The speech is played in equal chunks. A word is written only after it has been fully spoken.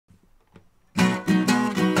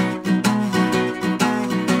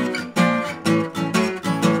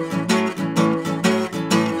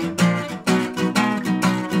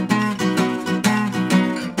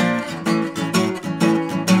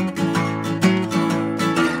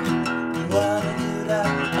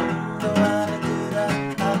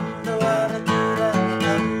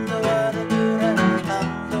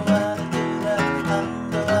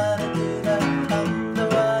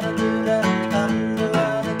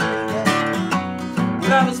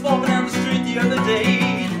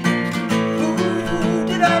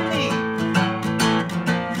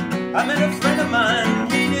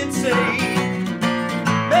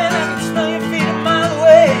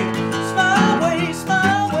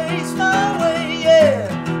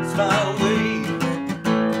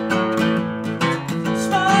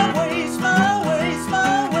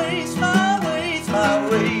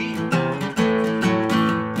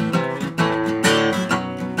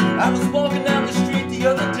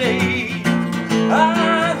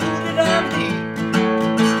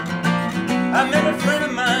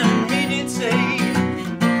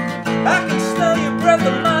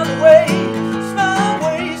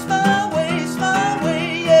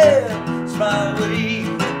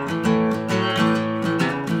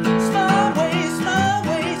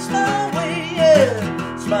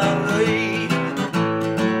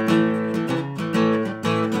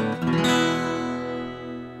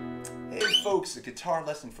folks, a guitar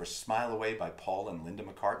lesson for Smile Away by Paul and Linda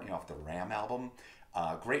McCartney off the Ram album.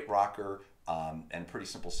 Great rocker and pretty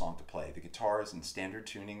simple song to play. The guitar is in standard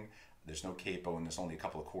tuning. There's no capo and there's only a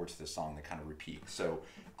couple of chords to this song that kind of repeat. So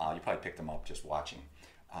you probably picked them up just watching.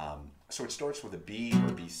 So it starts with a B or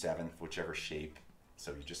B7, whichever shape.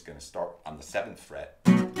 So you're just going to start on the 7th fret.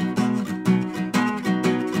 And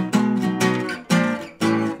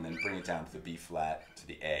then bring it down to the B flat to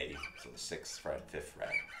the A. So the 6th fret, 5th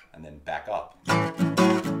fret. And then back up. Same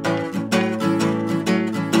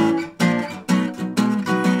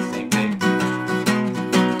thing.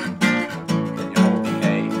 Then you hold the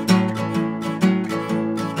A.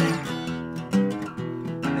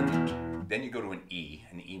 And then you go to an E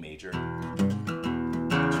major, to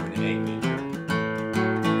an A major.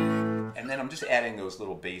 And then I'm just adding those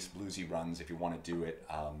little bass bluesy runs if you want to do it.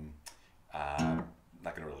 I'm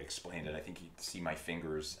not going to really explain it. I think you can see my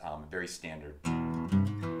fingers, very standard.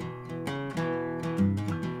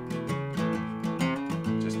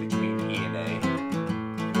 Just between E and A.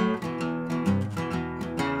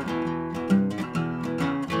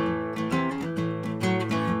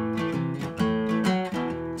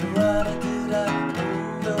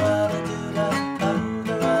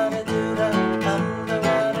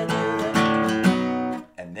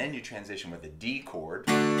 And then you transition with a D chord,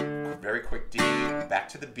 very quick D, back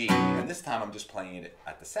to the B, and this time I'm just playing it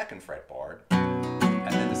at the 2nd fretboard,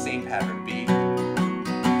 and then the same pattern, B,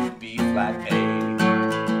 B flat,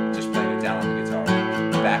 A, just playing it down on the guitar,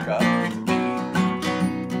 back up to B,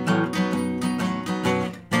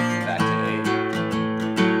 back to A.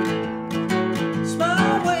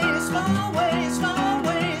 Smile away, smile away, smile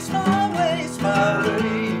away, smile away, smile away.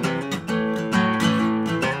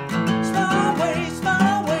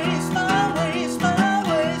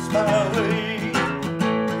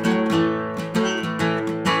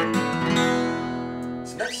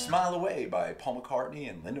 Smile Away by Paul McCartney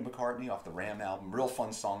and Linda McCartney off the Ram album. Real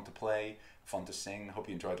fun song to play, fun to sing. Hope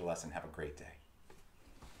you enjoyed the lesson. Have a great day.